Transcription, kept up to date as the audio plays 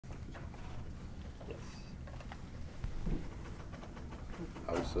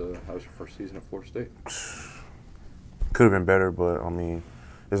how's your first season at Florida State? Could have been better, but I mean,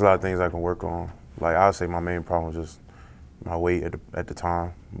 there's a lot of things I can work on. Like I would say, my main problem was just my weight at the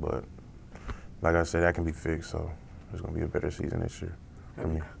time, but like I said, that can be fixed. So it's gonna be a better season this year for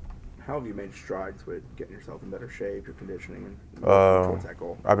me. How have you made strides with getting yourself in better shape, your conditioning, and working towards that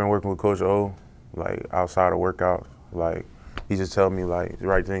goal? I've been working with Coach O, like outside of workouts. Like he just tells me like the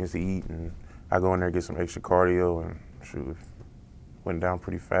right things to eat, and I go in there get some extra cardio, and shoot, went down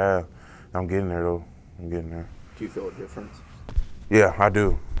pretty fast. I'm getting there though. I'm getting there. Do you feel a difference? Yeah, I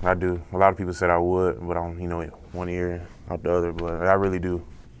do. I do. A lot of people said I would, but I'm, one ear out the other. But I really do.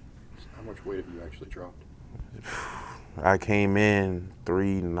 How much weight have you actually dropped? I came in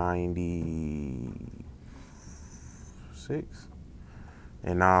 396,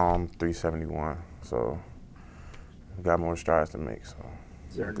 and now I'm 371. So got more strides to make. So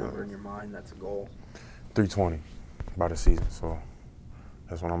is there a number in your mind that's a goal? 320 by the season. So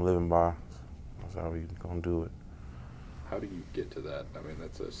that's what I'm living by. That's how we gonna do it. How do you get to that? I mean,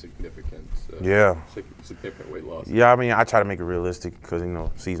 that's a significant, significant weight loss. Yeah, I mean, I try to make it realistic because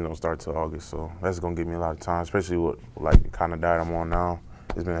season don't start till August, so that's gonna give me a lot of time, especially with like the kind of diet I'm on now.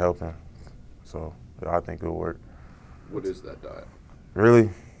 It's been helping, so I think it'll work. What is that diet? Really,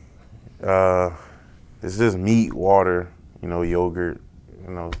 it's just meat, water, yogurt,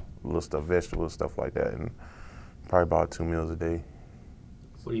 little stuff, vegetables, stuff like that, and probably about 2 meals a day.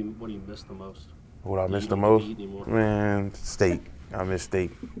 What do you miss the most? What I miss the most? Man, steak. I miss steak.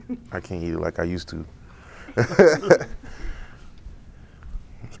 I can't eat it like I used to.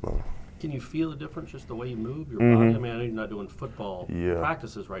 Can you feel the difference just the way you move your body? I mean, I know you're not doing football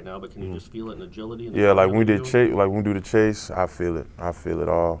practices right now, but can you just feel it in agility? And yeah, like when we did when we do the chase, I feel it. I feel it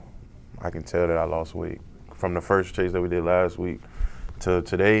all. I can tell that I lost weight from the first chase that we did last week to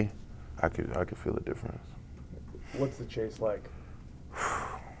today. I could feel the difference. What's the chase like?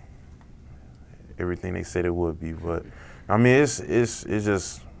 Everything they said it would be, but I mean it's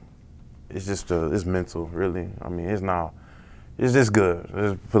mental, really. I mean it's just good.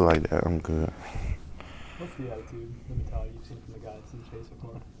 Let's put it like that. I'm good. What's the attitude, the mentality you've seen from the guys in the chase so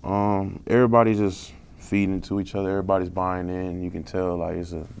far? Everybody's just feeding into each other. Everybody's buying in. You can tell like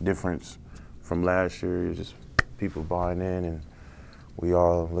it's a difference from last year. It's just people buying in, and we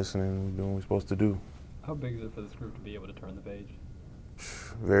all listening and doing what we're supposed to do. How big is it for this group to be able to turn the page?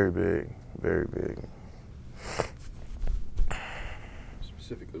 Very big, very big.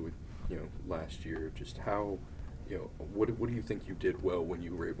 Specifically with, last year, just how, what do you think you did well when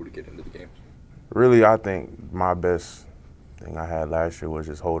you were able to get into the games? Really, I think my best thing I had last year was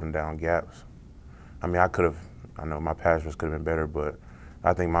just holding down gaps. I mean, I know my pass rush could have been better, but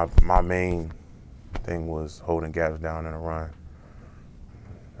I think my main thing was holding gaps down in a run.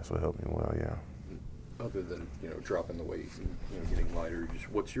 That's what helped me well, yeah. Other than, dropping the weight and, getting lighter, just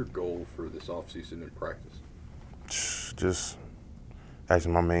what's your goal for this offseason in practice?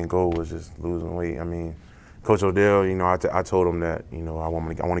 Actually, my main goal was just losing weight. I mean, Coach Odell, I told him that, I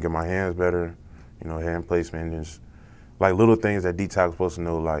want to get my hands better, hand placement, and just like little things that D-tackle's supposed to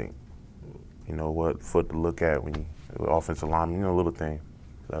know, like, what foot to look at when you offensive lineman, little things.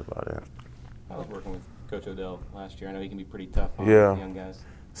 That's about it. I was working with Coach Odell last year. I know he can be pretty tough on young guys.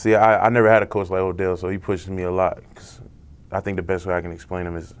 See, I never had a coach like Odell, so he pushes me a lot. Cause I think the best way I can explain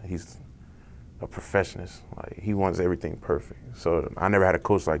him is he's a perfectionist. Like he wants everything perfect. So I never had a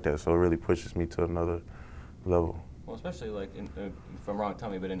coach like that, so it really pushes me to another level. Well, especially like, if I'm wrong, tell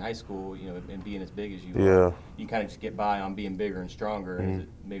me, but in high school, and being as big as you are, you kind of just get by on being bigger and stronger. Is it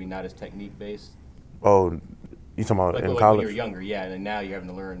maybe not as technique based? Oh, you talking about like, in like college? When you were younger, yeah, and now you're having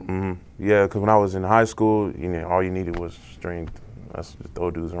to learn. Yeah, because when I was in high school, all you needed was strength. That's just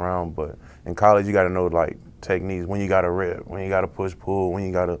throw dudes around. But in college, you got to know like techniques, when you got to rip, when you got to push, pull, when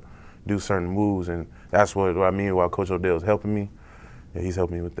you got to do certain moves, and that's what I mean. While Coach Odell is helping me, yeah, he's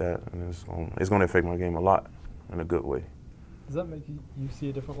helping me with that, and it's going to affect my game a lot in a good way. Does that make you see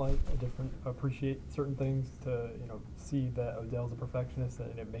a different light, appreciate certain things to see that Odell's a perfectionist,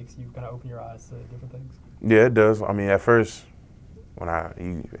 and it makes you kind of open your eyes to different things? Yeah, it does. I mean, at first I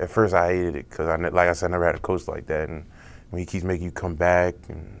hated it because like I said, I never had a coach like that, and when he keeps making you come back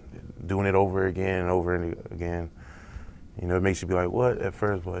and doing it over again and over and again, it makes you be like, what at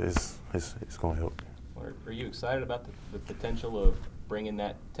first, but it's going to help. Are you excited about the potential of bringing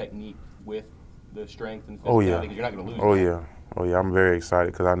that technique with the strength and physicality? Oh, yeah. Because you're not going to lose that. Oh, yeah. I'm very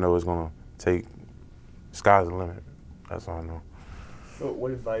excited because I know it's going to take – sky's the limit. That's all I know. So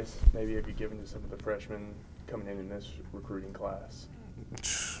what advice maybe have you given to some of the freshmen coming in this recruiting class?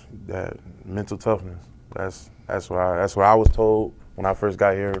 That mental toughness. That's what I was told when I first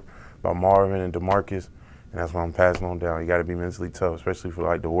got here about Marvin and DeMarcus. And that's what I'm passing on down. You got to be mentally tough, especially for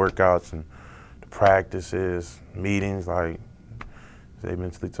like the workouts and the practices, meetings. Like, stay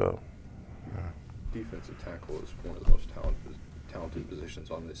mentally tough. Yeah. Defensive tackle is one of the most talented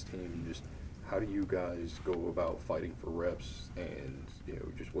positions on this team. How do you guys go about fighting for reps, and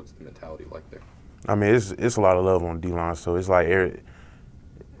just what's the mentality like there? I mean, it's a lot of love on D-line, so it's like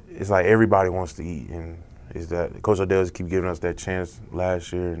everybody wants to eat, and is that Coach Odell keep giving us that chance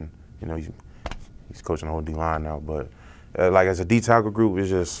last year, and he's coaching the whole D-line now. But like as a D tackle group, it's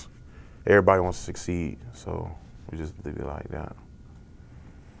just everybody wants to succeed, so we just leave it like that.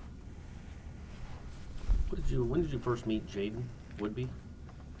 When did you first meet Jaden Woodby?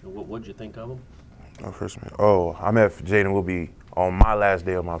 And what did you think of him? I met Jaden Woodby on my last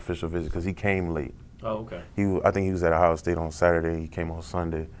day of my official visit because he came late. Oh, okay. I think he was at Ohio State on Saturday. He came on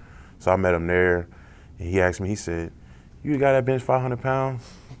Sunday. So I met him there. And he asked me, he said, "You the guy that bench 500 pounds?"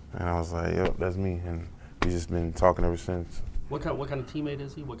 And I was like, "Yep, that's me." And we've just been talking ever since. What kind of teammate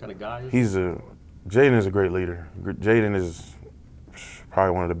is he? What kind of guy is he? Jaden is a great leader. Jaden is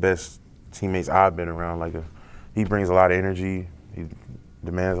probably one of the best teammates I've been around. He brings a lot of energy. He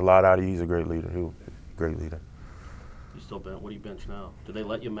demands a lot out of you. He's a great leader. He's a great leader. You still bench? What do you bench now? Do they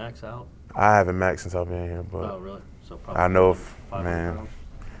let you max out? I haven't maxed since I've been here, but oh, really? So probably I know pounds?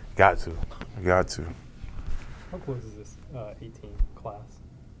 Got to. How close is this 18 class?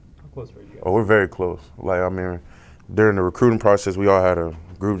 How close are you guys? Oh, we're very close. During the recruiting process, we all had a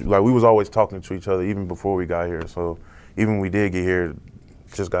group. We was always talking to each other even before we got here. So even when we did get here,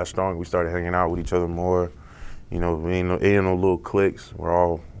 just got stronger. We started hanging out with each other more. We ain't no little cliques. We're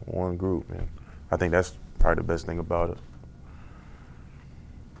all one group, and I think that's probably the best thing about it.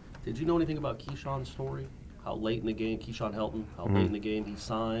 Did you know anything about Keyshawn's story? How late in the game, Keyshawn Helton, how late in the game he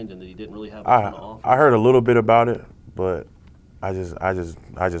signed, and that he didn't really have a ton of offers? I heard a little bit about it, but I just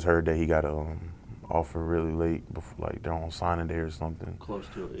heard that he got an offer really late, before, they're on signing day or something. Close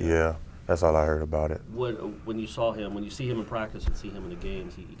to it. Yeah, that's all I heard about it. When you see him in practice and see him in the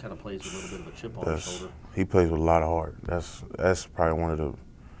games, he kind of plays with a little bit of a chip on his shoulder. He plays with a lot of heart. That's probably one of the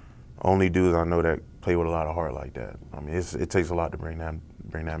only dudes I know that play with a lot of heart like that. I mean, it takes a lot to bring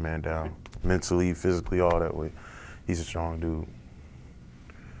that man down, mentally, physically, all that way. He's a strong dude.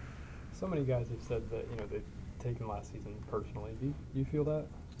 So many guys have said that they've taken last season personally. Do you feel that?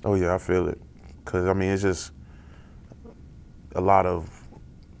 Oh yeah, I feel it. Cause it's just a lot of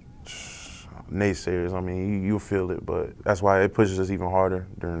naysayers. I mean, you feel it, but that's why it pushes us even harder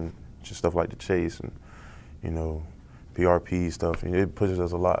during just stuff like the chase and PRP stuff. It pushes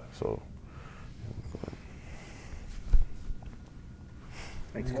us a lot. So.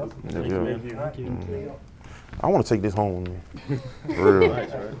 Thanks, Yeah. Thank you. I want to take this home with me. For real.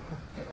 Nice, right?